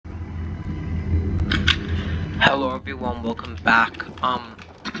Hello everyone, welcome back.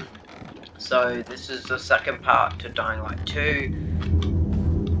 So this is the second part to Dying Light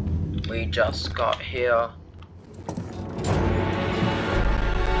 2. We just got here.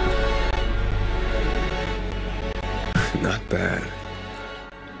 Not bad.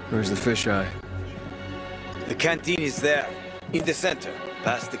 Where's the fisheye? The canteen is there, in the center,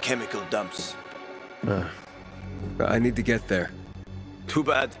 past the chemical dumps. I need to get there. Too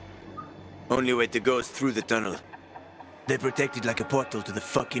bad. Only way to go is through the tunnel. They protect it like a portal to the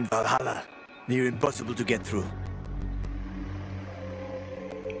fucking Valhalla. Near impossible to get through.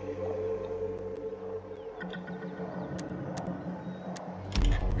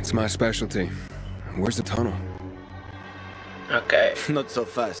 It's my specialty. Where's the tunnel? Okay. Not so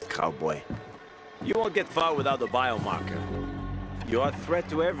fast, cowboy. You won't get far without a biomarker. You are a threat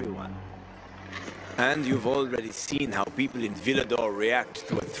to everyone. And you've already seen how people in Villador react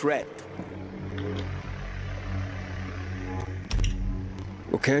to a threat.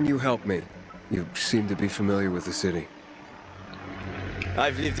 Well, can you help me? You seem to be familiar with the city.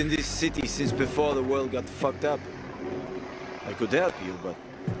 I've lived in this city since before the world got fucked up. I could help you, but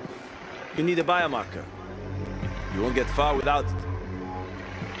you need a biomarker. You won't get far without it.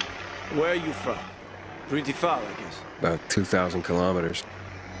 Where are you from? Pretty far, I guess. About 2,000 kilometers.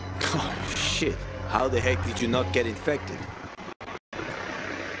 Oh, shit. How the heck did you not get infected?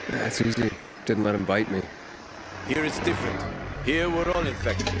 That's easy. Didn't let him bite me. Here it's different. Here we're all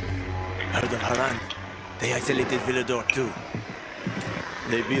infected. Heard of Haran? They isolated Villador too.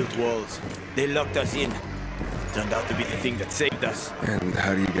 They built walls. They locked us in. Turned out to be the thing that saved us. And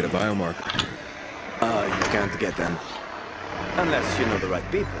how do you get a biomarker? You can't get them. Unless you know the right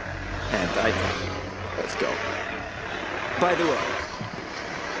people. And I do. Let's go. By the way,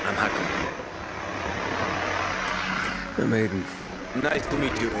 I'm Hakon. I'm Aiden. Nice to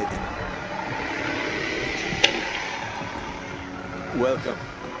meet you, Aiden. Welcome to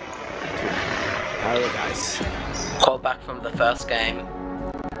paradise. Call back from the first game.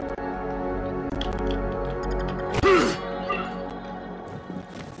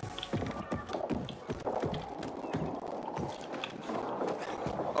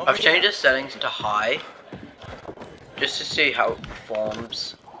 I've changed the settings to high, just to see how it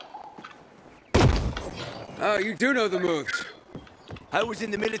performs. Oh, you do know the moves. I was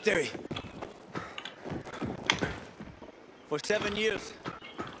in the military. For 7 years.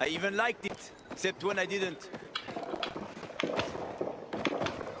 I even liked it, except when I didn't.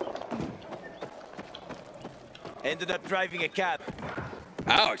 Ended up driving a cab.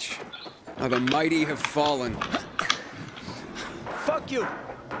 Ouch! How the mighty have fallen. Fuck you!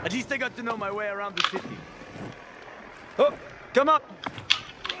 At least I got to know my way around the city. Oh, come on!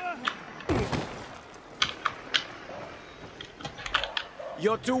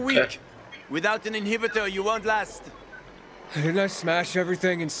 You're too weak. Without an inhibitor, you won't last. Didn't I smash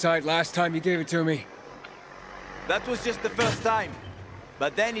everything in sight last time you gave it to me? That was just the first time.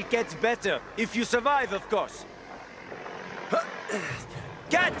 But then it gets better. If you survive, of course.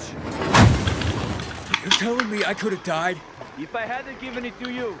 Catch! You're telling me I could have died? If I hadn't given it to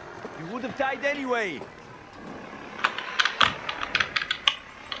you, you would have died anyway.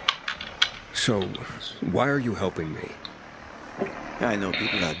 So, why are you helping me? I know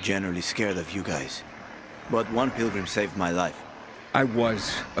people are generally scared of you guys. But one pilgrim saved my life. I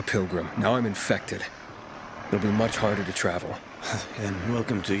was a pilgrim. Now I'm infected. It'll be much harder to travel. Then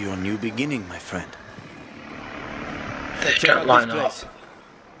welcome to your new beginning, my friend. They Check don't out line this up. place.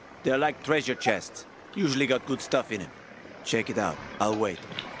 They're like treasure chests. Usually got good stuff in them. Check it out. I'll wait.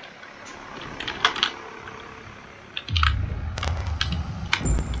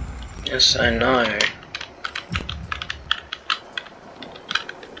 Yes, I know.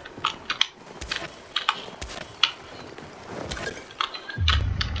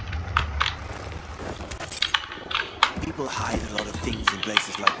 People hide a lot of things in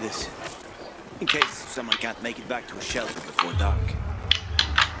places like this. In case someone can't make it back to a shelter before dark.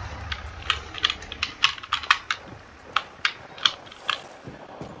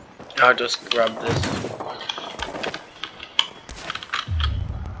 I'll just grab this.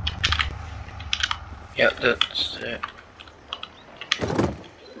 Yep, that's it.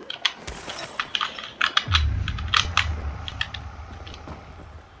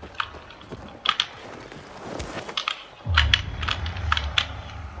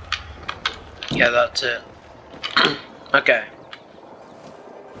 Yeah, that's it. Okay.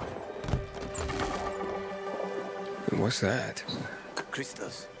 What's that?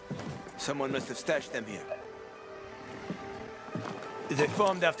 Crystals. Someone must have stashed them here. They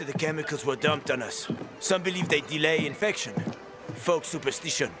formed after the chemicals were dumped on us. Some believe they delay infection. Folk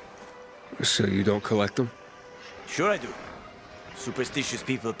superstition. So you don't collect them? Sure I do. Superstitious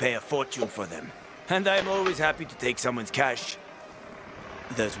people pay a fortune for them. And I'm always happy to take someone's cash.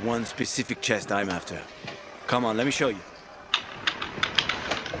 There's one specific chest I'm after. Come on, let me show you.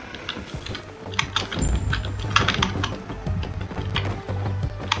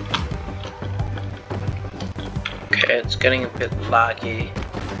 Okay, it's getting a bit laggy.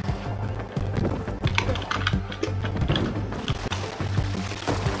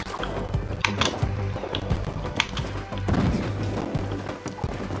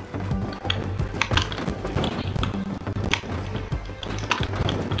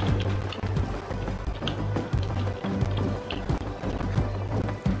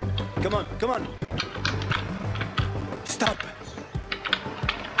 Come on, come on. Stop.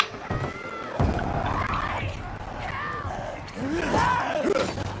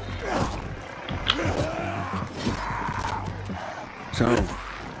 So,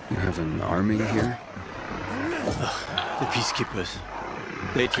 you have an army here? The peacekeepers.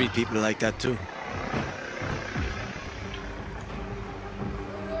 They treat people like that too.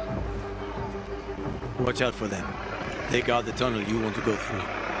 Watch out for them. They guard the tunnel you want to go through.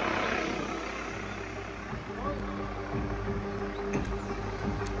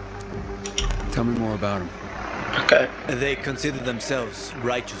 Tell me more about them. Okay. They consider themselves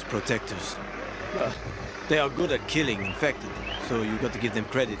righteous protectors. They are good at killing infected, so you got to give them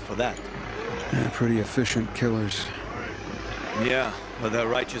credit for that. Yeah, pretty efficient killers. Yeah, but their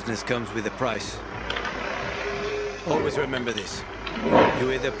righteousness comes with a price. Always remember this.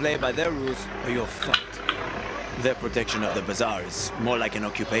 You either play by their rules or you're fucked. Their protection of the bazaar is more like an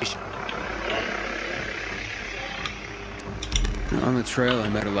occupation. On the trail, I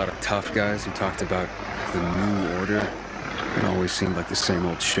met a lot of tough guys who talked about the new order. It always seemed like the same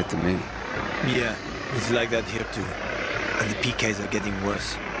old shit to me. Yeah, it's like that here too. And the PKs are getting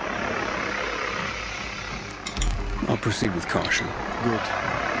worse. I'll proceed with caution. Good.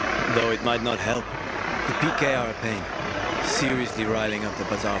 Though it might not help. The PK are a pain. Seriously riling up the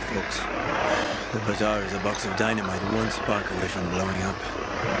bazaar folks. The bazaar is a box of dynamite one spark away from blowing up.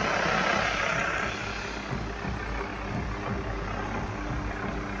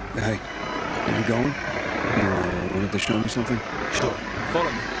 Hey, are you going? You wanted to show me something? Sure. Follow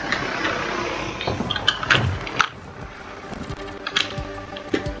me.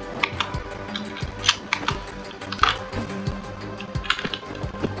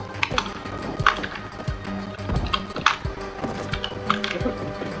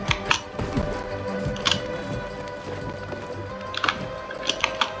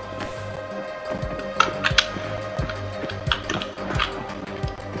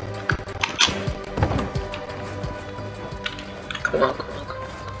 Come on, come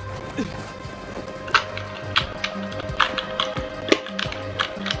on.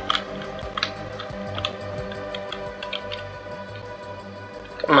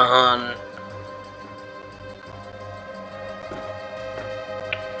 Come on.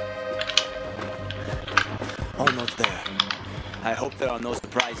 Almost there. I hope there are no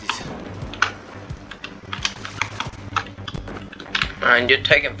surprises. And you're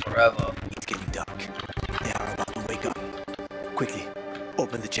taking forever. It's getting dark. They are about to wake up. Quickly,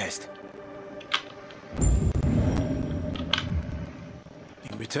 open the chest.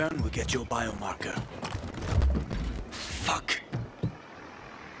 In return, we'll get your biomarker. Fuck.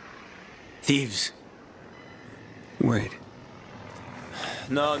 Thieves. Wait.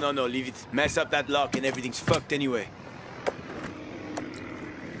 No, leave it. Mess up that lock and everything's fucked anyway.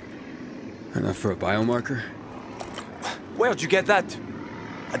 Enough for a biomarker? Where'd you get that?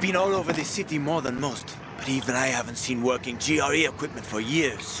 I've been all over this city more than most, but even I haven't seen working GRE equipment for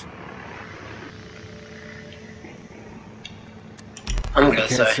years. I'm I gonna can't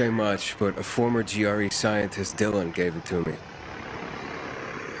say. say much, but a former GRE scientist, Dylan, gave it to me.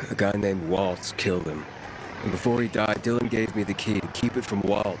 A guy named Waltz killed him. And before he died, Dylan gave me the key to keep it from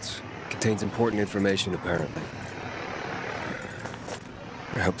Waltz. It contains important information, apparently.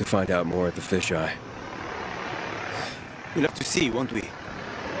 I hope to find out more at the fisheye. We'll have to see, won't we?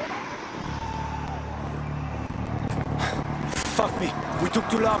 Fuck me. We took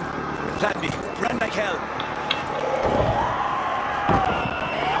too long. Plan B. Run like hell.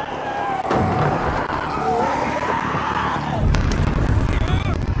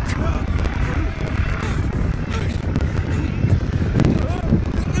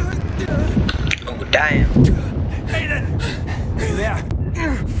 Oh, damn. Aiden! Are you there?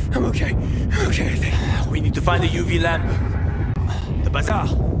 I'm okay. Okay, I think. We need to find the UV lamp. The bazaar.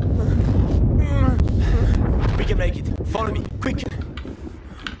 We can make it. Follow me, quick.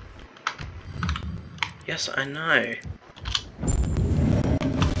 Yes, I know.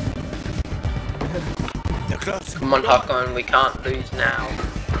 They're close. Come on, Hakon, we can't lose now.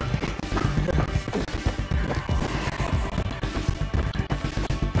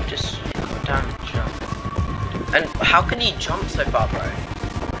 Just go down and jump. And how can you jump so far, bro?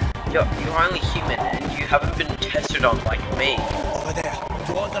 You're only human and you haven't been tested on like me. Over there,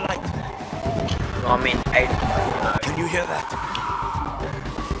 toward the light. No, I mean, Aiden, you know. Can you hear that?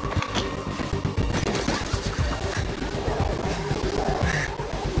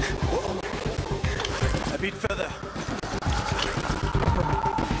 A bit further.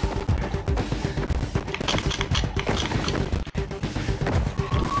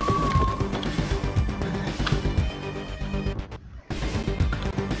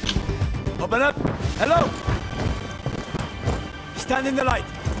 Open up! Hello! Stand in the light.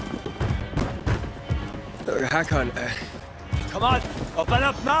 Hakon, Come on! Open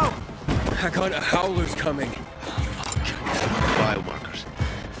up now! Hakon, a howler's coming. Biomarkers.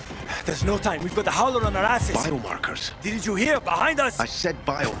 There's no time. We've got the howler on our asses. Biomarkers. Didn't you hear? Behind us! I said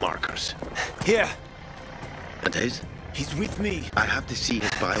biomarkers. Here. And his? He's with me. I have to see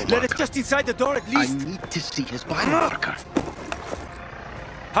his biomarker. Let us just inside the door at I least. need to see his biomarker.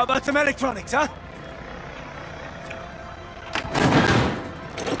 How about some electronics, huh?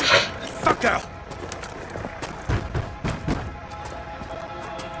 Fucker!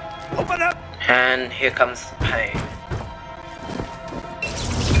 Open up! And here comes the pain.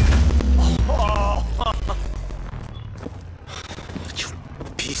 Oh. You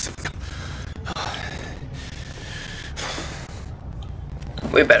piece of...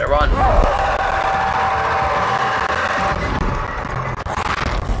 We better run.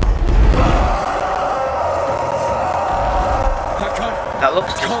 That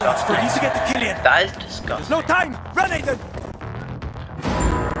looks disgusting. We need to get to Killian. That is disgusting. There's no time! Run, Ethan!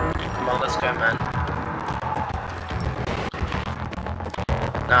 Come on, let's go, man.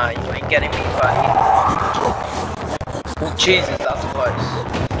 Nah, you ain't getting me, buddy. Jesus, that's close.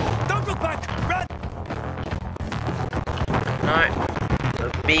 Don't look back! Run! No, the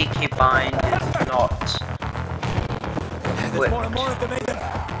beaky bind is not. There's more and more of them, Ethan.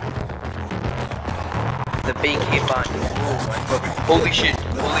 The beaky bind. Oh my god. Holy shit,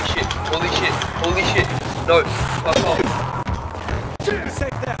 holy shit, holy shit, holy shit. No, fuck off. Be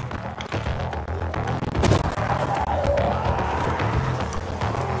safe there.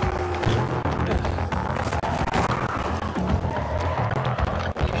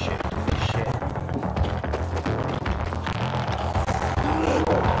 Shit, shit.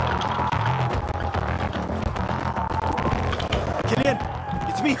 Killian,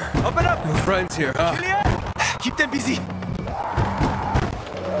 it's me. Open up! No friends here, huh? Killian! Keep them busy.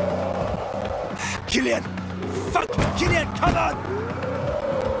 Killian! Fuck! Killian, come on!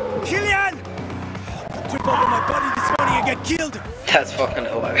 Killian! Trip over my body this morning and get killed! That's fucking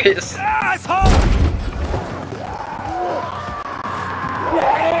hilarious. Asshole!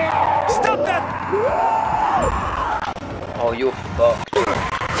 Stop that! Oh, you're fucked.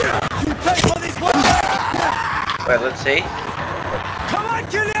 You pay for this one! Wait, let's see. Come on,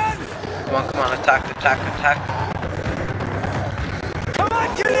 Killian! Come on, attack, attack, attack. Come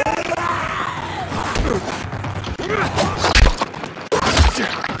on, Killian!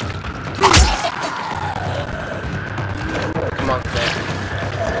 Come on, Claire.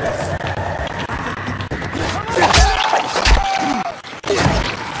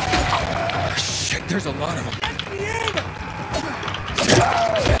 Shit, there's a lot of them. Let me in!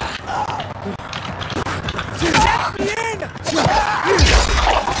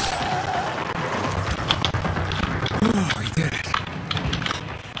 Oh, he did it.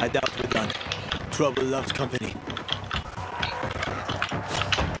 I doubt we're done. Trouble loves company.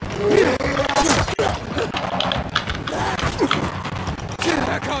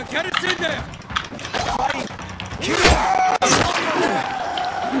 Hakon, get us in there! Fighting! Killian!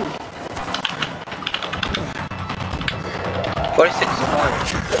 46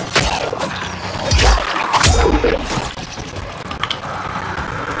 points.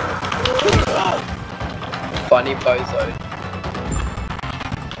 Funny bozo.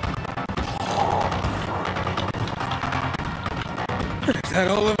 Is that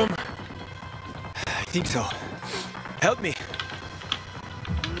all of them? I think so. Help me.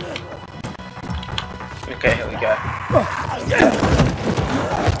 Okay, here we go. You're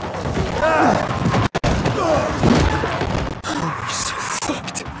so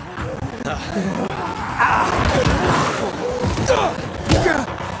fucked.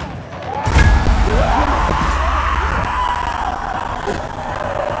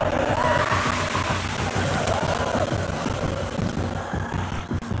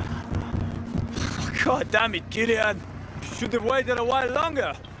 God damn it, Killian! Should have waited a while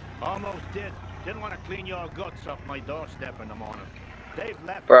longer. Almost dead. Didn't want to clean your guts off my doorstep in the morning. They've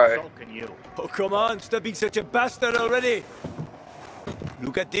left Bro. sulking you. Oh, come on, stop being such a bastard already!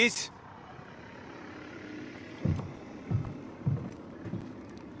 Look at this!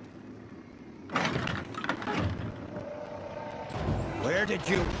 Where did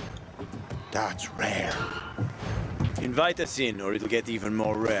you... That's rare. Invite us in, or it'll get even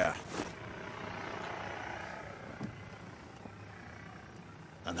more rare.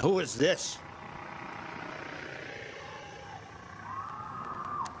 And who is this?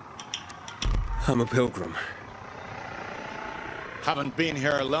 I'm a pilgrim. Haven't been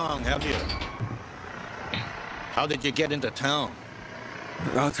here long, have you? How did you get into town?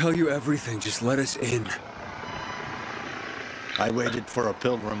 I'll tell you everything, just let us in. I waited for a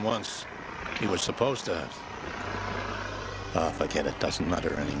pilgrim once. He was supposed to have. Oh, forget it. Doesn't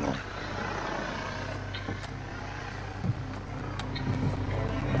matter anymore.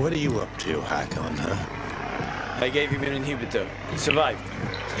 What are you up to, Hakon, huh? I gave him an inhibitor. He survived.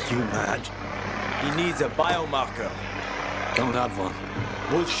 Are you mad? He needs a biomarker. Don't have one.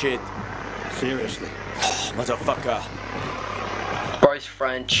 Bullshit. Seriously. Motherfucker. Bro's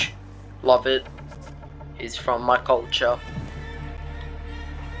French. Love it. He's from my culture.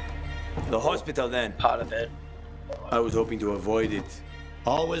 The hospital then. Part of it. I was hoping to avoid it.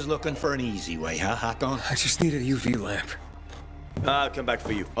 Always looking for an easy way, huh, Hakon? I just need a UV lamp. I'll come back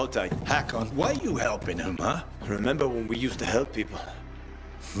for you. Hold tight. Hakon, why you helping him, huh? Remember when we used to help people?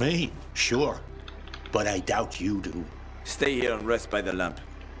 Me? Sure. But I doubt you do. Stay here and rest by the lamp.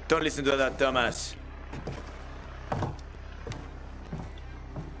 Don't listen to that dumbass.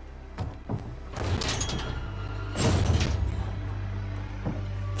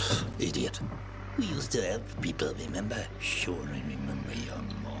 Idiot. We used to help people, remember? Sure, I remember, you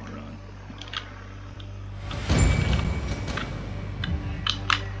moron.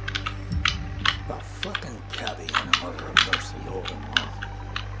 A fucking cabby and a mother of mercy all in one.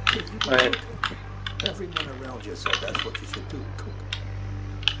 If you Right. everyone around you said that's what you should do, cook.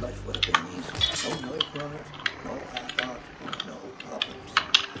 Life would have been easy. No knife runners, no half-out, no problems.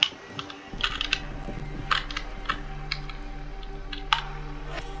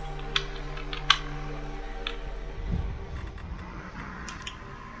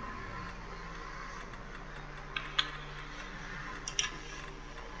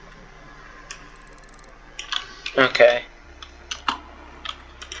 Okay.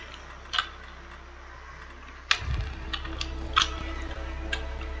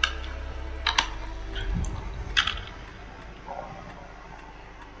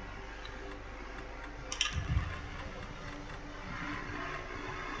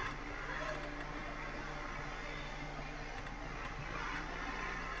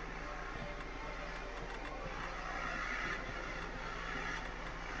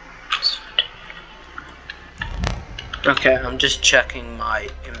 Okay, I'm just checking my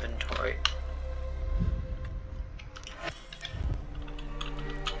inventory.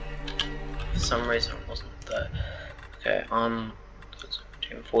 For some reason it wasn't there. Okay,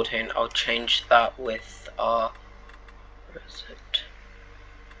 14. I'll change that with where is it?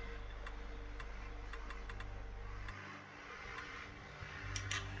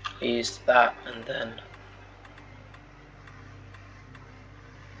 Use that and then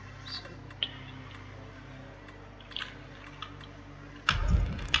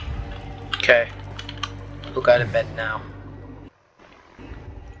okay, we'll go to bed now.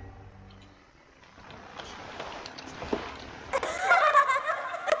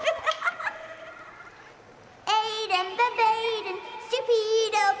 Aiden, babaden,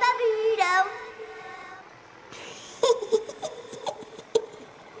 stupido, babudo.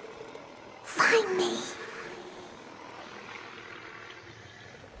 Find me.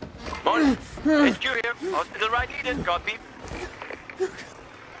 Morning. HQ here. Hospital right needed. Copy.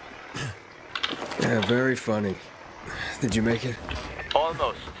 Yeah, very funny. Did you make it?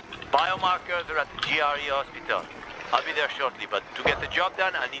 Almost. Biomarkers are at the GRE hospital. I'll be there shortly, but to get the job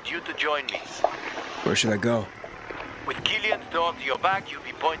done, I need you to join me. Where should I go? With Killian's door to your back, you'll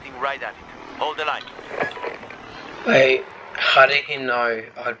be pointing right at it. Hold the line. Wait, how did he know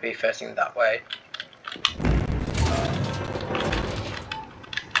I'd be facing that way?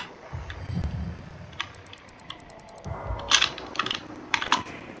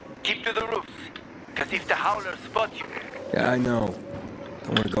 Keep to the roofs, because if the howlers spot you... Yeah, I know.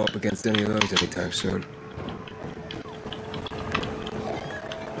 Don't want to go up against any of those anytime soon.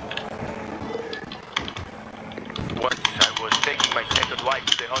 Once I was taking my second wife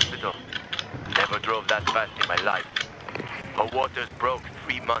to the hospital. Never drove that fast in my life. Her waters broke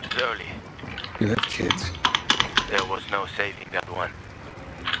 3 months early. You have kids? There was no saving that one.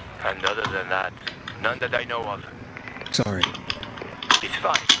 And other than that, none that I know of. Sorry. It's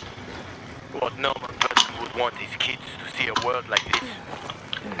fine. What normal person would want his kids to see a world like this?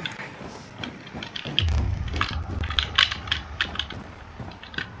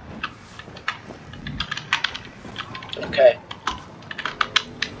 Okay.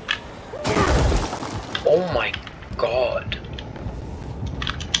 Oh my god.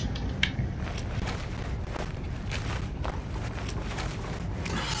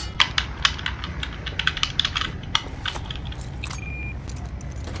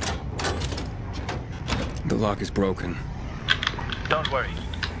 The lock is broken. Don't worry.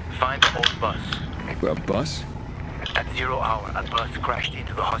 Find the old bus. A bus? At 0 hour, a bus crashed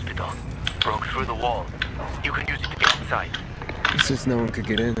into the hospital. Broke through the wall. You can use it to get inside. Since no one could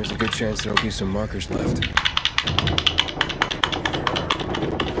get in, there's a good chance there'll be some markers left.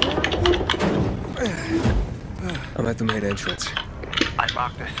 I'm at the main entrance. I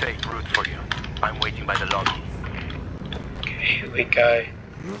marked a safe route for you. I'm waiting by the lobby. Okay, here we go.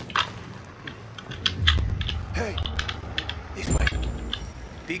 Hey, this way.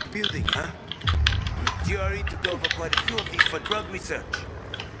 Big building, huh? GRE took over quite a few of these for drug research.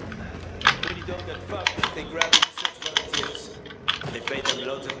 When you don't get fucked, they grab research volunteers. They paid them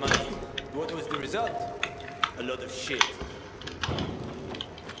loads of money. What was the result? A lot of shit.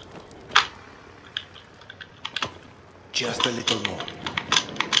 Just a little more.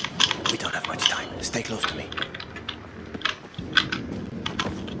 We don't have much time. Stay close to me.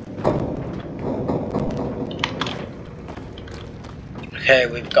 Okay,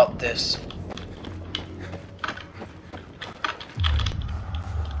 we've got this.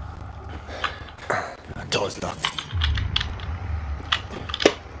 Door's locked.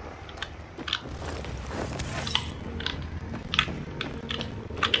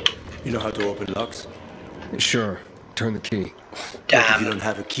 You know how to open locks? Sure. Turn the key. What if Damn. you don't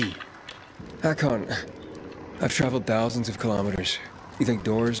have a key? Hakon, I've traveled thousands of kilometers. You think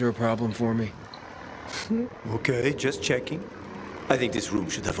doors are a problem for me? Okay, just checking. I think this room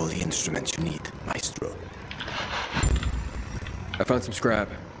should have all the instruments you need, Maestro. I found some scrap.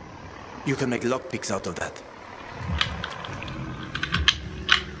 You can make lockpicks out of that.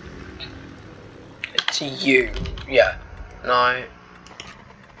 It's you. Yeah. No.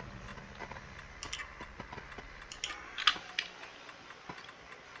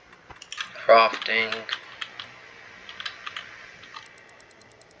 Crafting.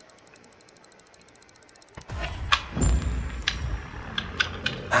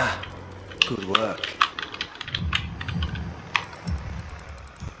 Good work.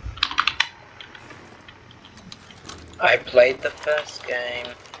 I played the first game.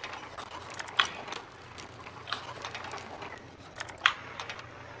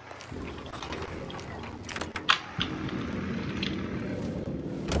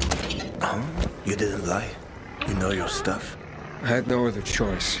 Oh, you didn't lie. You know your stuff. I had no other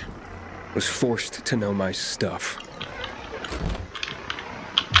choice. Was forced to know my stuff.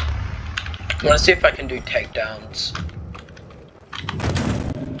 I want to see if I can do takedowns.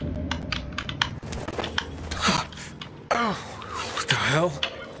 Oh, what the hell?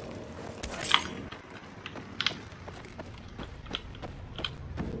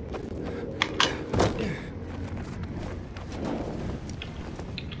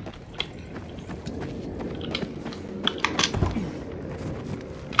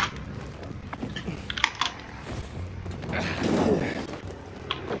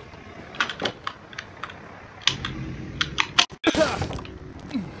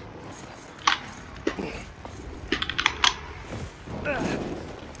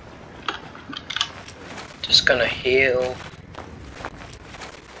 Just gonna heal.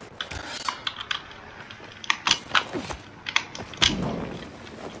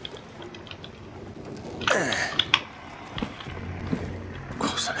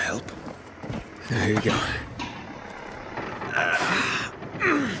 Call some help. There you go.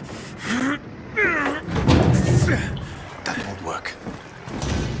 That won't work.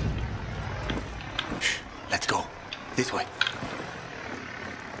 Shh, let's go. This way.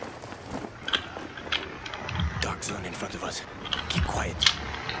 Dark zone in front of us. Keep quiet.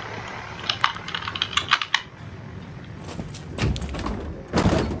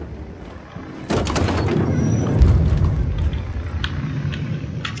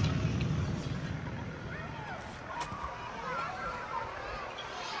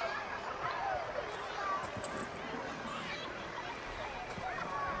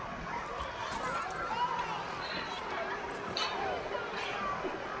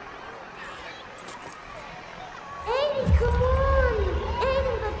 Eddie, come on!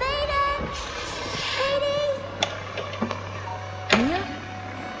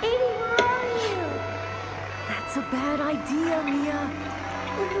 idea, Mia.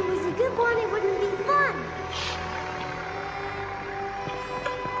 If it was a good one, it wouldn't be fun.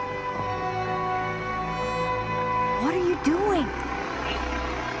 What are you doing?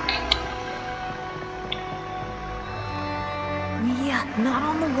 Mia, not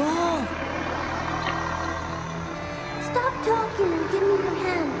on the wall. Stop talking and give me your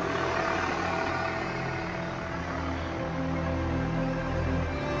hand.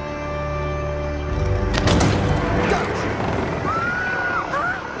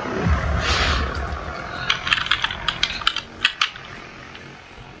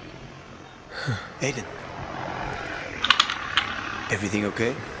 Aiden. Everything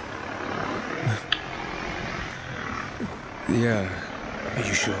okay? Yeah. Are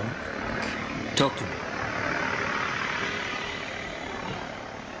you sure? Talk to me.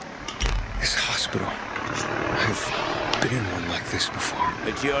 This hospital. I've been in one like this before.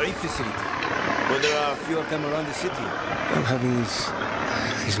 A GRE facility. Well, there are a few of them around the city. I'm having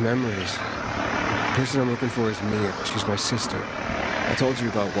these memories. The person I'm looking for is Mia. She's my sister. I told you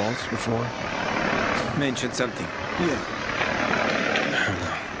about Waltz before. Mentioned something. Yeah. I don't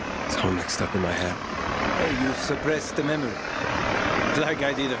know. It's all mixed up in my head. Hey, you suppressed the memory. Like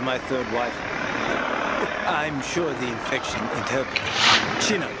I did of my third wife. I'm sure the infection ain't helping.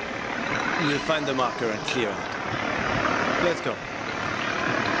 Chin up. We'll find the marker and clear out. Let's go.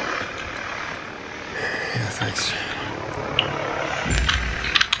 Yeah, thanks.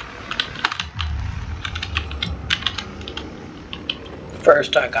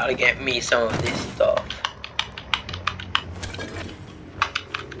 First, I gotta get me some of this stuff.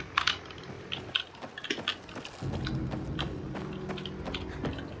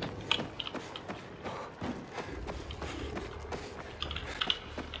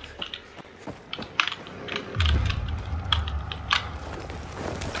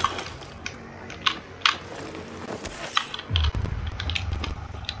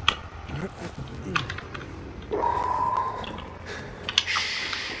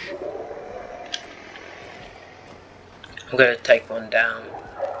 I'm gonna take one down.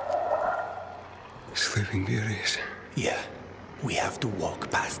 Sleeping Beauties. Yeah, we have to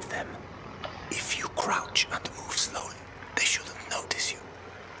walk past them. If you crouch and move slowly, they shouldn't notice you.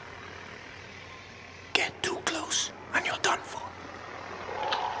 Get too close and you're done for.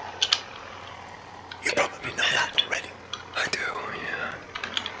 You probably know that already. I do, yeah.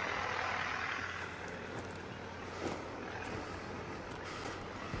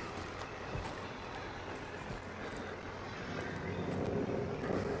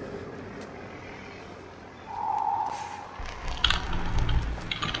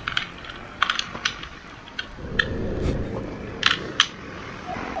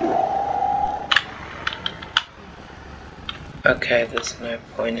 Okay, there's no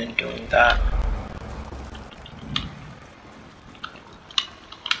point in doing that.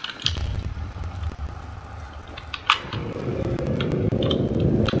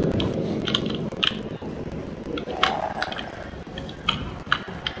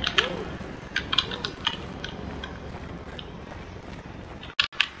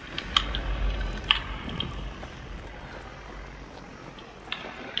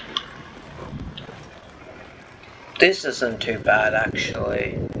 This isn't too bad,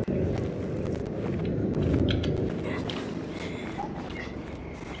 actually.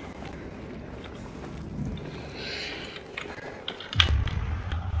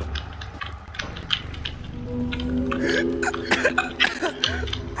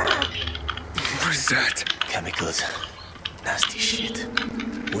 What is that? Chemicals. Nasty shit.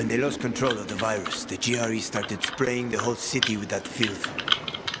 When they lost control of the virus, the GRE started spraying the whole city with that filth.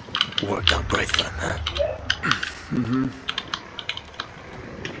 Worked out great fun, huh? Mm-hmm.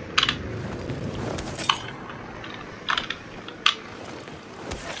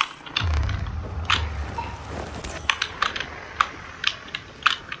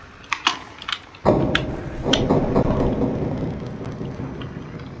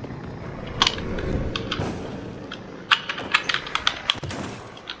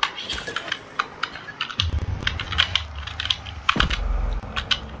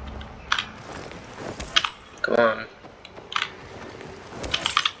 Come on.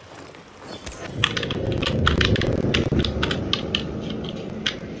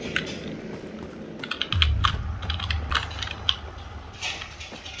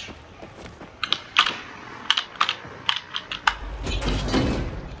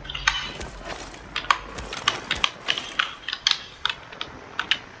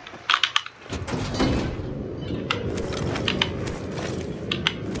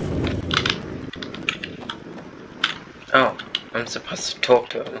 Oh, I'm supposed to talk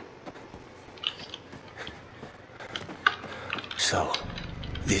to him. So,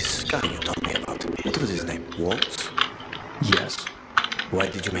 this guy you told me about, what was his name? Waltz? Yes. Why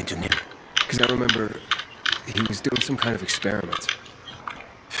did you mention him? Because I remember he was doing some kind of experiment.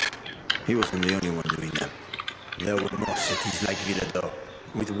 He wasn't the only one doing them. There were more cities like Villador,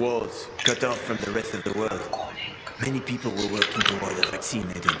 with walls cut off from the rest of the world. Many people were working toward a vaccine,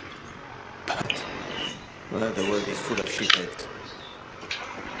 Aiden. But, well, the world is full of shitheads.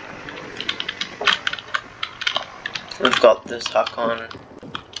 We've got this Hakon.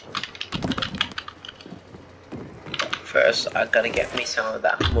 First, I gotta get me some of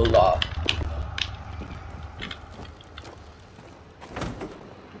that moolah.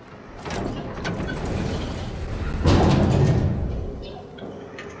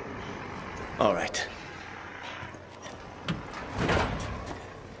 All right.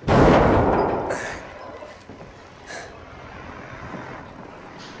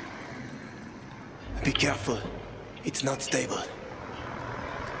 Be careful. It's not stable.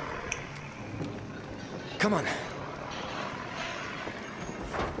 Come on.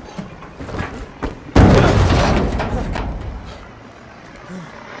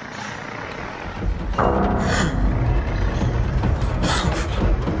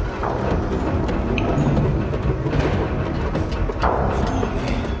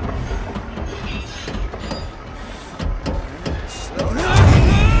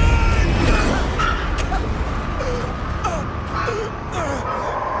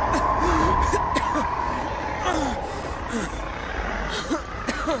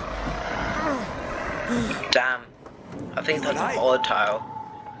 Damn. I think that's volatile.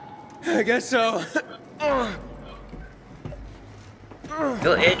 I guess so.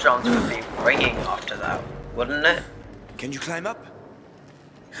 Your eardrums would be ringing after that, wouldn't it? Can you climb up?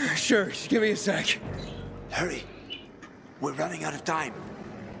 Sure, just give me a sec. Hurry. We're running out of time.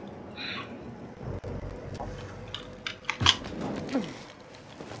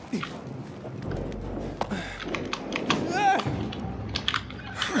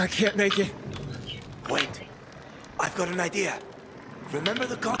 I can't make it. Wait. I've got an idea. Remember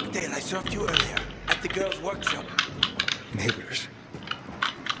the cocktail I served you earlier at the girls' workshop? Neighbors.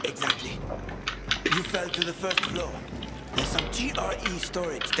 Exactly. You fell to the first floor. There's some GRE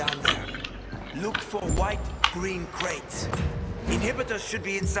storage down there. Look for white, green crates. Inhibitors should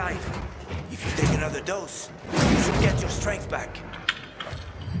be inside. If you take another dose, you should get your strength back.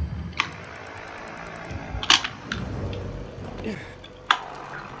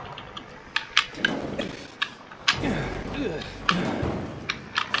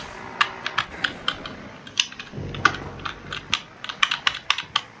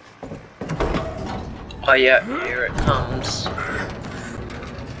 Oh yeah, here it comes.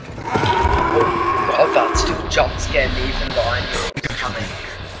 Oh, that still jump scared me even though I knew it was coming.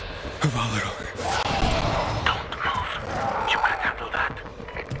 Volatile. Don't move. You can handle that.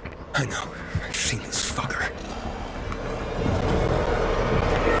 I know. I've seen this fucker.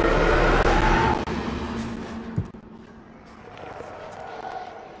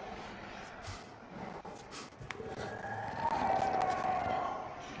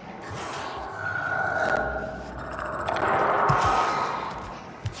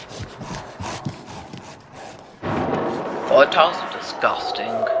 Volatiles are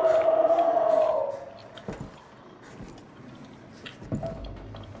disgusting.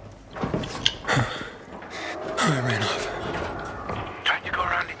 I ran off. Try to go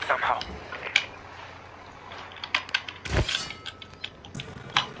around it somehow.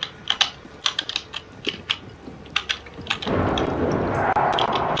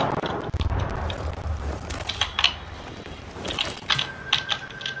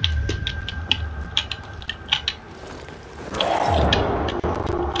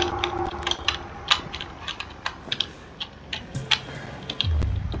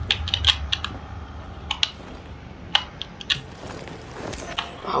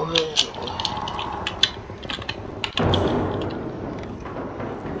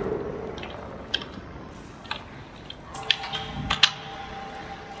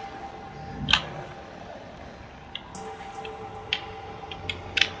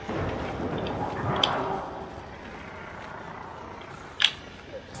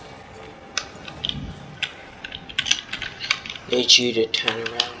 Need you to turn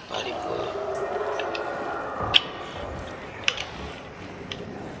around, buddy boy.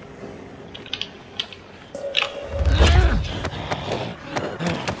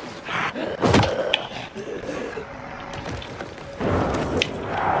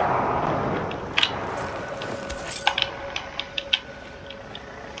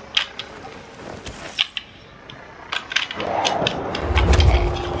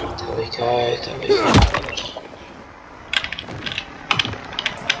 There we go, there we go.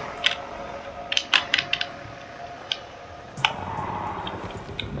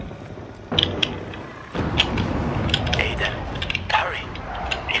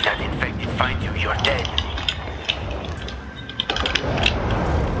 you're dead.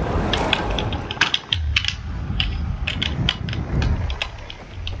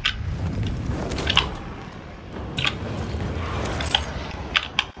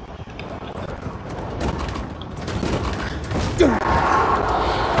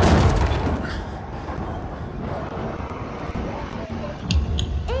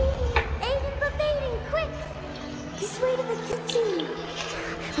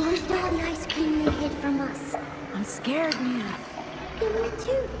 I'm scared, Mia. Yeah, me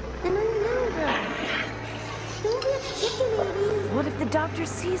too. And I'm younger. Don't be a chicken, Edie. What if the doctor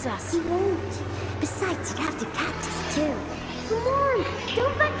sees us? He won't. Besides, he'd have to catch us too. Come on,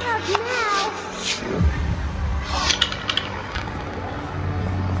 don't back out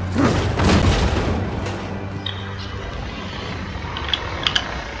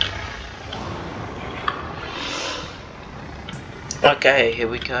now. Okay, here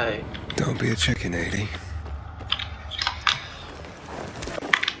we go. Don't be a chicken, Edie.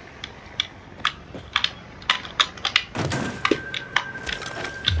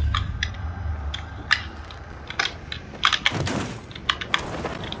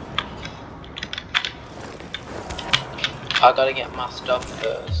 I gotta get my stuff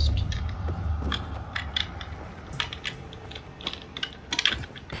first.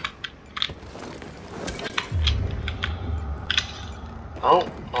 Oh,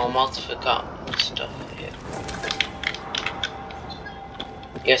 I almost forgot stuff here.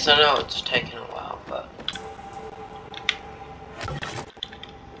 Yes, I know it's taken a while, but...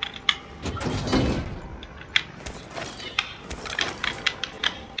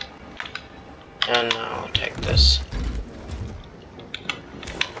 And now I'll take this.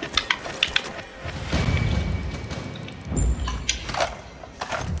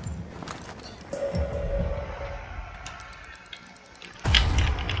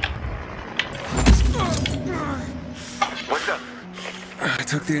 What's up? I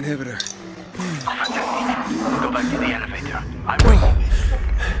took the inhibitor. Go back to the elevator. I'm waiting.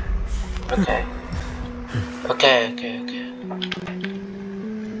 Okay. Okay.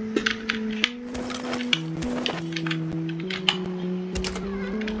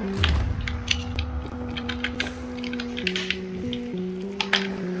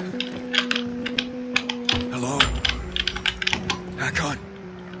 Hello? Hakon?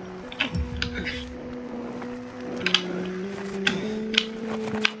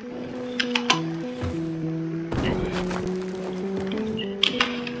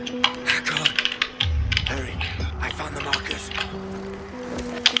 Hurry, I found the markers.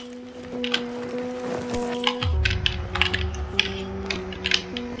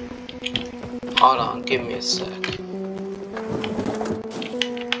 Hold on, give me a sec.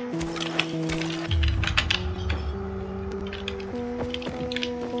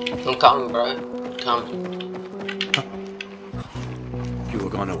 I'm coming, bro. Come. You were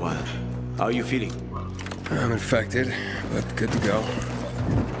gone a while. How are you feeling? I'm infected, but good to go.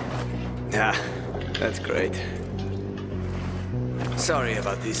 Yeah, that's great. Sorry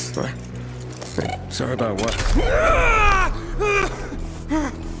about this. What? Hey, sorry about what?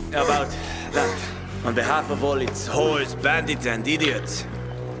 About that. On behalf of all its whores, bandits, and idiots,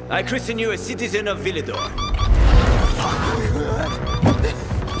 I christen you a citizen of Villador.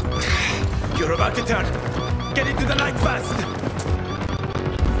 You're about to turn. Get into the light fast!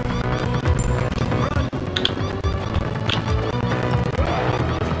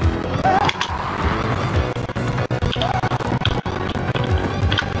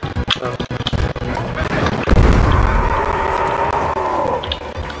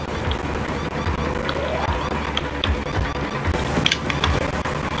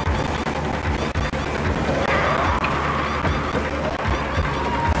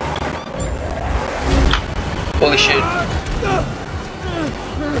 Holy shit.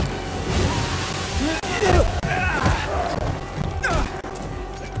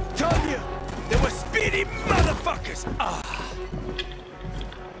 Told you! They were speedy motherfuckers!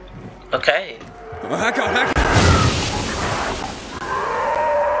 Okay. Oh, Hakon!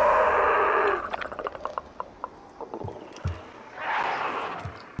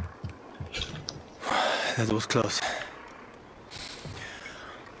 That was close.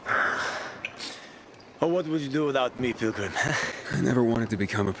 Oh, what would you do without me, Pilgrim? I never wanted to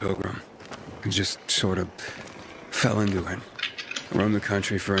become a pilgrim. I just sort of fell into it. I roamed the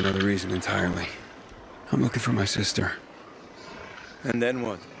country for another reason entirely. I'm looking for my sister. And then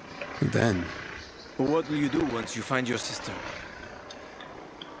what? And then, What will you do once you find your sister?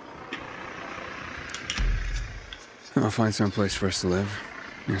 I'll find some place for us to live.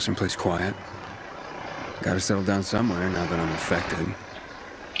 You know, someplace quiet. Gotta settle down somewhere now that I'm infected.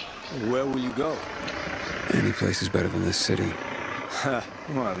 Where will you go? Any place is better than this city. Ha,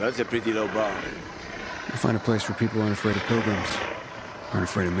 well, that's a pretty low bar. I'll find a place where people aren't afraid of pilgrims. Aren't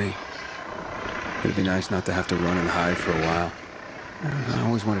afraid of me. It'd be nice not to have to run and hide for a while. I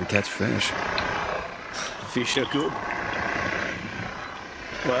always wanted to catch fish. Fish are good.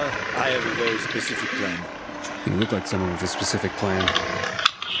 Well, I have a very specific plan. You look like someone with a specific plan.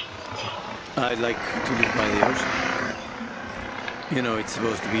 I'd like to live by the ocean. You know, it's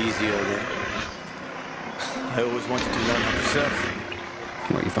supposed to be easier there. I always wanted to learn how to surf.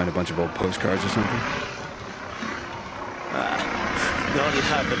 What, you find a bunch of old postcards or something? Don't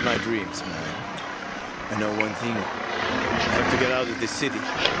laugh at my dreams, man. I know one thing. I have to get out of this city.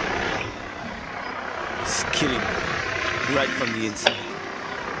 It's killing me, right from the inside.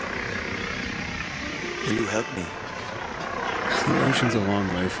 Will you help me? The ocean's a long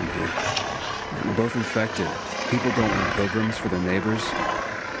way from here. And we're both infected. People don't want pilgrims for their neighbors.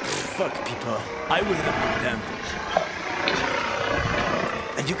 Fuck people. I will help you with them.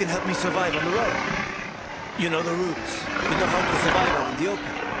 And you can help me survive on the road. You know the routes. You know how to survive out in the open.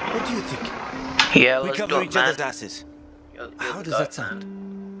 What do you think? Yeah, We let's do cover it, each man. other's asses. You're How the does goat, that sound? man.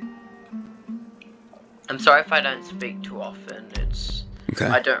 I'm sorry if I don't speak too often. It's Okay.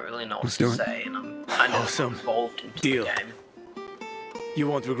 I don't really know what Let's to do it. say, and I'm kind of Awesome. involved into Deal. the game. You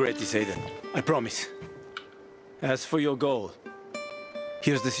won't regret this, Aiden. I promise. As for your goal,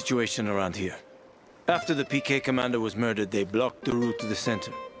 here's the situation around here. After the PK commander was murdered, they blocked the route to the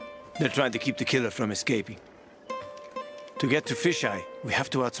center. They're trying to keep the killer from escaping. To get to Fisheye, we have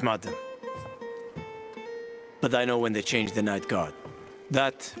to outsmart them. But I know when they change the night guard.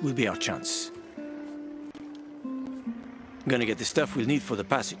 That will be our chance. Gonna get the stuff we'll need for the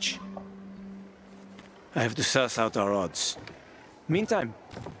passage. I have to suss out our odds. Meantime,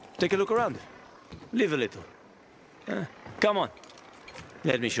 take a look around. Live a little. Come on.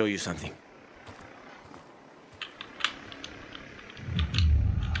 Let me show you something.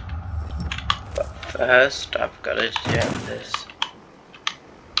 First, I've got to get this.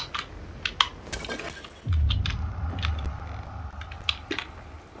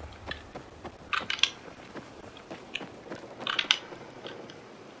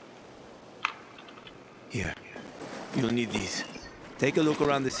 Here. You'll need these. Take a look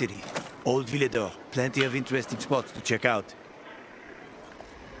around the city. Old Villedor. Plenty of interesting spots to check out.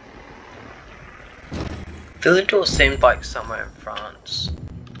 Villedor seemed like somewhere in France.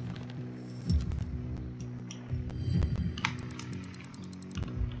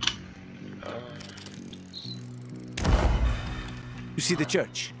 You see the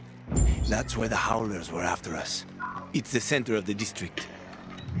church? That's where the Howlers were after us. It's the center of the district.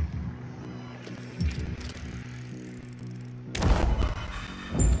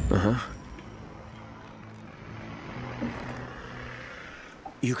 Uh-huh.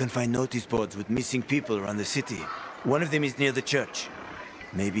 You can find notice boards with missing people around the city. One of them is near the church.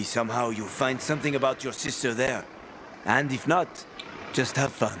 Maybe somehow you'll find something about your sister there. And if not, just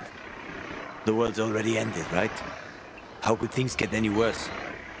have fun. The world's already ended, right? How could things get any worse?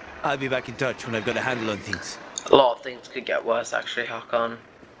 I'll be back in touch when I've got a handle on things. A lot of things could get worse, actually, Hakon.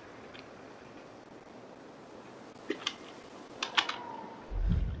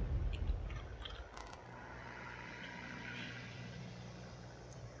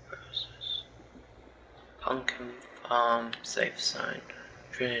 Pumpkin Farm, Safe Zone,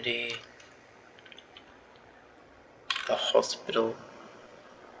 Trinity, the hospital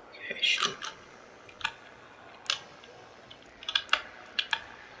location.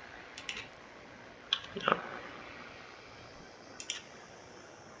 No.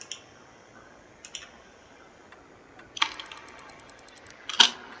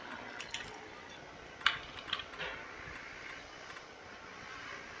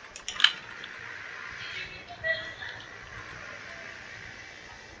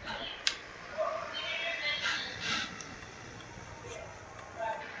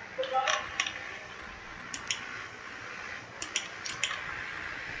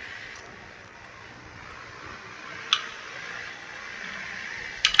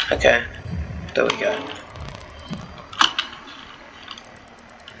 Okay, there we go.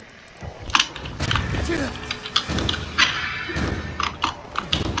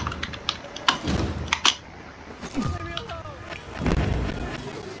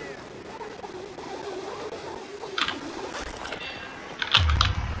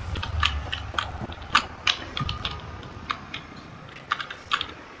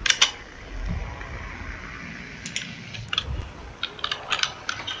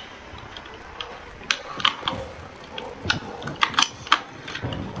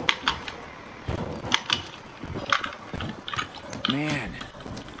 Man,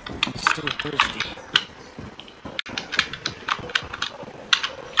 I'm so thirsty.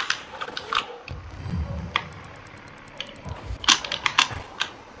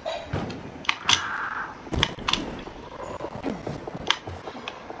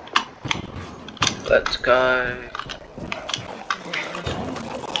 Let's go.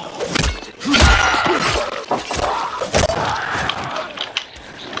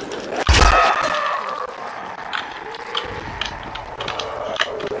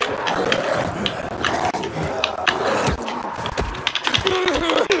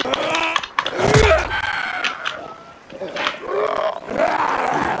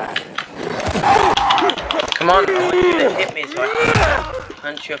 Come on, I want you to hit me so I can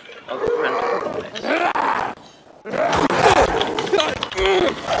punch your other friend.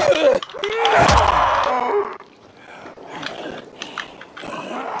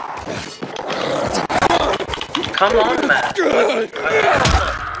 Come on, man.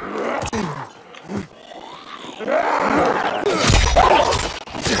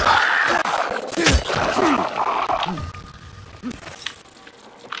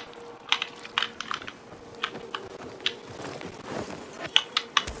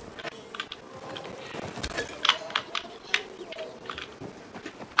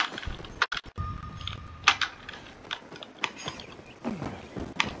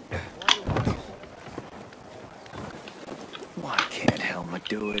 Why can't Helmut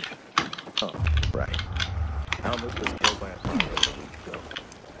do it? Oh, right. Helmut was killed by a bomb a week ago.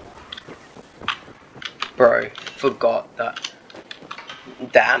 Bro, forgot that.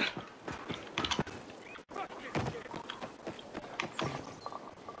 Damn.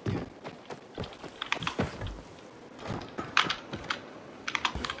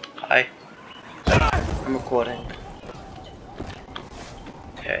 Hi. I'm recording.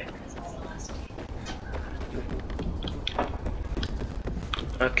 Okay.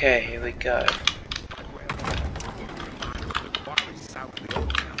 Okay, here we go.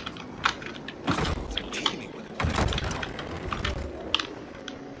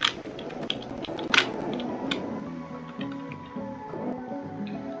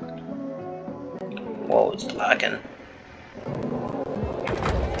 Whoa, it's lagging.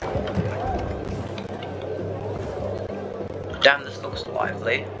 Damn, this looks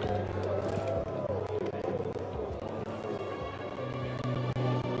lively.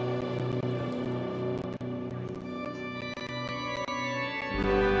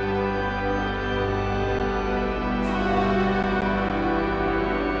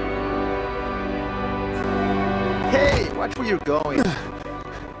 Hey, watch where you're going.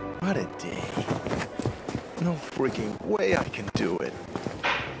 What a day. No freaking way I can do it.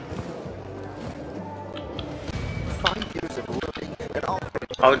 5 years of living and all.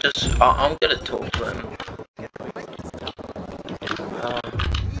 I'm gonna talk to him.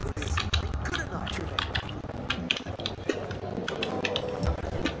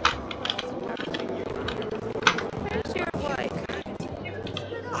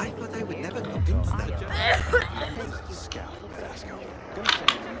 I thought I would never convince them.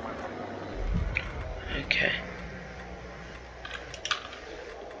 Okay.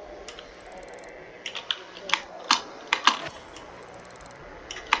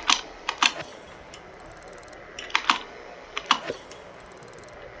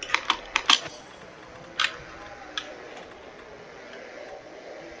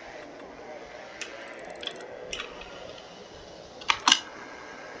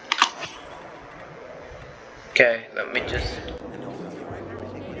 Okay, let me just...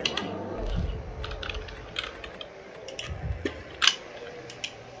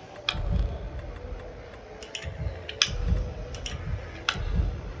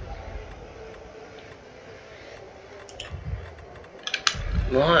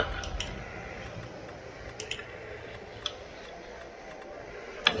 What?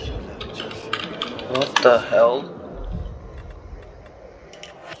 What the hell?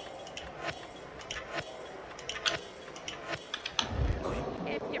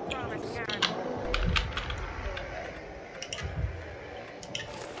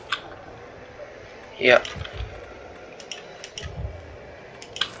 Yep.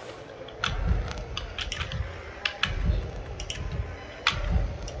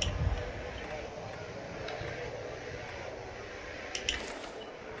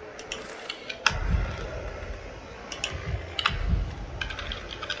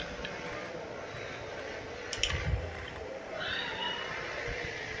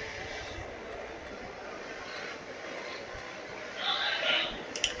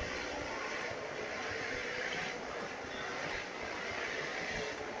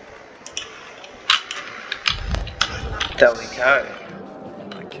 There we go.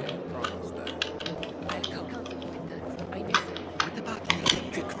 I can't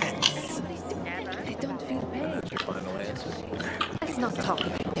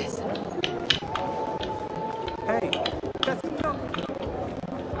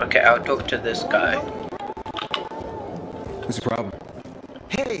Okay, I'll talk to this guy. What's the problem?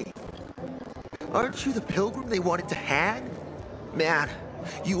 Hey! Aren't you the pilgrim they wanted to hang? Man,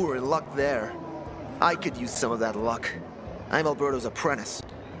 you were in luck there. I could use some of that luck. I'm Alberto's apprentice.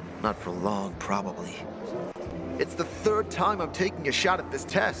 Not for long, probably. It's the third time I'm taking a shot at this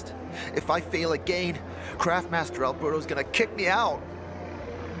test. If I fail again, Craftmaster Alberto's gonna kick me out.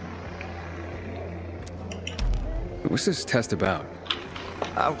 What's this test about?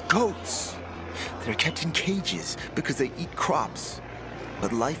 Our goats. They're kept in cages because they eat crops.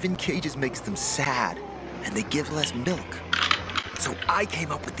 But life in cages makes them sad, and they give less milk. So I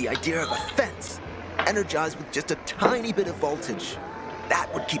came up with the idea of a fence, energized with just a tiny bit of voltage.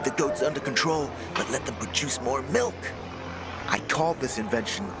 That would keep the goats under control, but let them produce more milk. I called this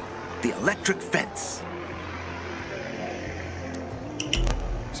invention the electric fence.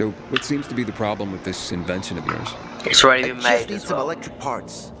 So, what seems to be the problem with this invention of yours? It's already I been just made need as some well. electric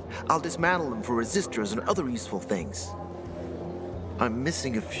parts. I'll dismantle them for resistors and other useful things. I'm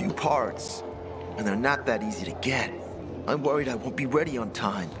missing a few parts, and they're not that easy to get. I'm worried I won't be ready on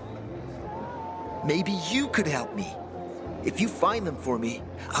time. Maybe you could help me. If you find them for me,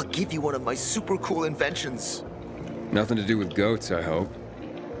 I'll give you one of my super cool inventions. Nothing to do with goats, I hope.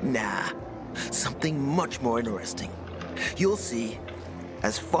 Nah, something much more interesting. You'll see.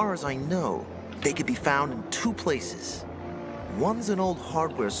 As far as I know, they could be found in two places. One's an old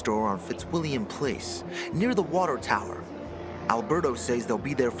hardware store on Fitzwilliam Place, near the water tower. Alberto says they'll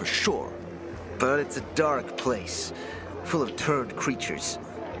be there for sure. But it's a dark place, full of turned creatures.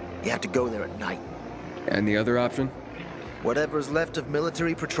 You have to go there at night. And the other option? Whatever's left of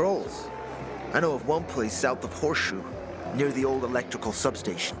military patrols. I know of one place south of Horseshoe, near the old electrical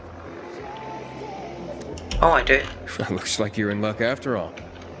substation. Oh, I do. Looks like you're in luck after all.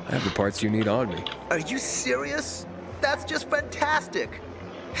 I have the parts you need on me. Are you serious? That's just fantastic!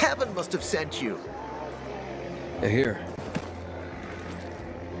 Heaven must have sent you. Here.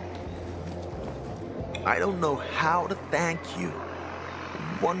 I don't know how to thank you.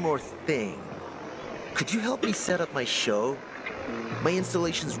 One more thing. Could you help me set up my show? My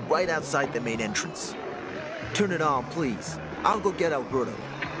installation's right outside the main entrance. Turn it on, please. I'll go get Alberto.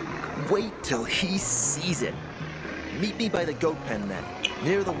 Wait till he sees it. Meet me by the goat pen then,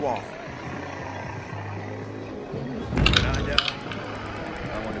 near the wall. When I die,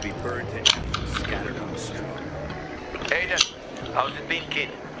 I want to be burned to ashes, scattered on the straw. Aiden, how's it been, kid?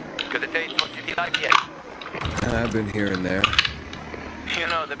 Got a taste for city life yet? I've been here and there. You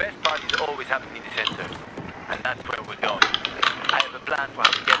know, the best part is always happening in the center. And that's where we're going. I have a plan for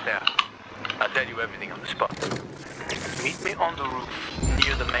how to get there. I'll tell you everything on the spot. Meet me on the roof,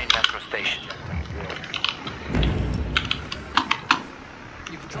 near the main metro station.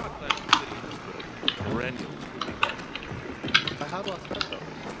 You can try planning the city this way. Rental would be better. But how about that, though?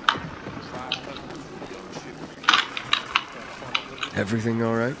 Everything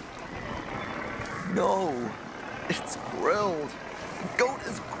all right? No, it's grilled. Goat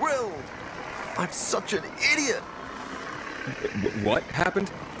is grilled. I'm such an idiot. What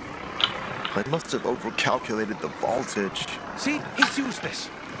happened? I must have overcalculated the voltage. See, he's useless.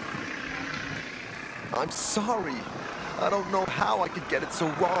 I'm sorry. I don't know how I could get it so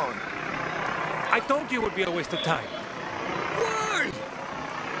wrong. I told you it would be a waste of time. Why?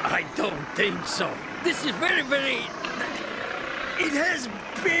 I don't think so. This is very... It has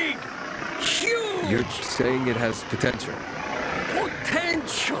big, huge... You're saying it has potential.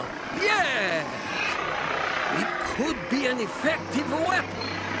 Potential, yeah. It could be an effective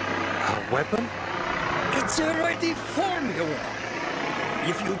weapon. A weapon? It's already formula.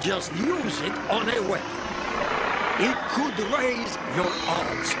 If you just use it on a weapon, it could raise your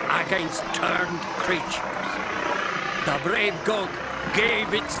odds against turned creatures. The brave goat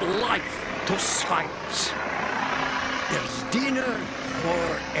gave its life to science. There's dinner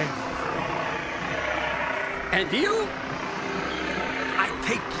for everyone. And you? I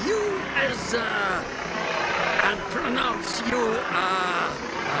take you as and pronounce you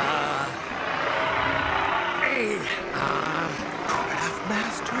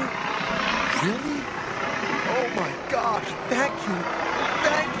Craftmaster? Really? Oh my gosh, thank you.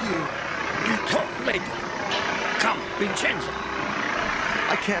 Thank you. We'll talk later. Come, Vincenzo.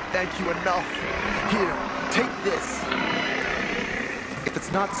 I can't thank you enough. Here, take this. If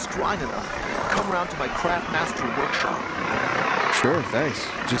it's not strong enough, come around to my Craftmaster workshop. Sure, thanks.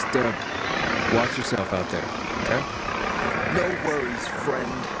 Just, watch yourself out there, okay? No worries,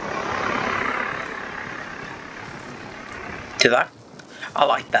 friend. Do that? I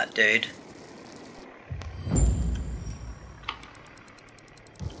like that dude.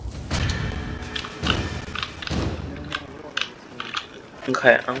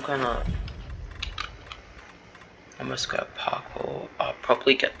 Okay, I'm gonna almost go parkour. I'll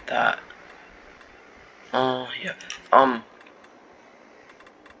probably get that. Oh yeah.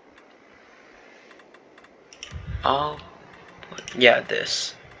 Oh yeah,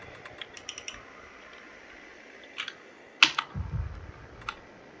 this.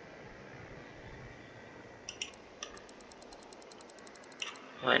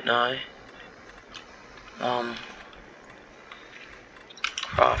 Wait, no.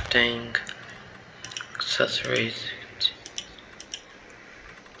 Crafting, accessories.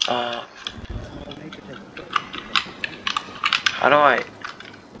 How do I?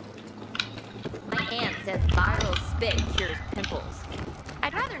 My aunt says viral spit cures pimples.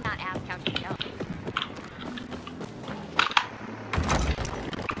 I'd rather not ask how she knows.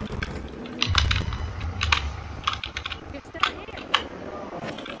 You're still here.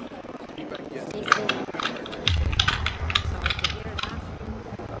 Stay safe. Sorry to hear that.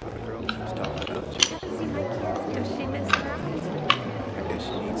 The girl keeps talking about you. I haven't seen my kids. Does she miss around? I guess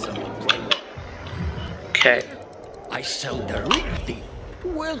she needs someone to play with. Okay. I sell the real deal.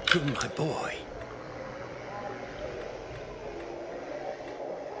 Welcome, my boy.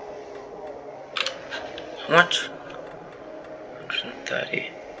 How much? 130.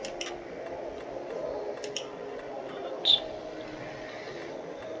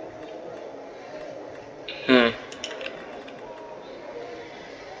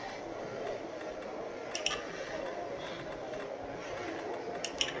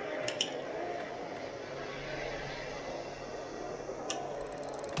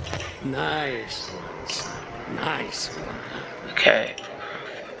 Nice one, son. Nice one. Okay.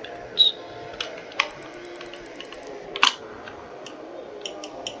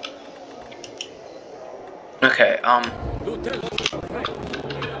 Okay,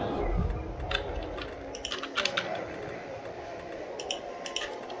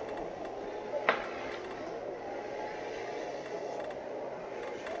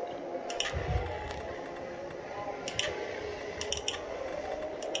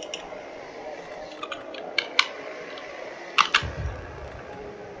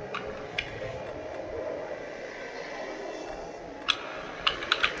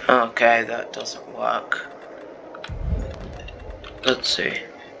 okay, that doesn't work. Let's see.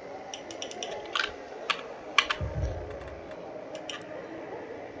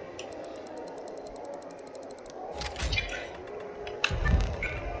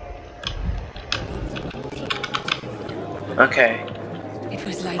 Okay.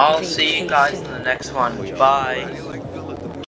 I'll see you guys in the next one. Bye.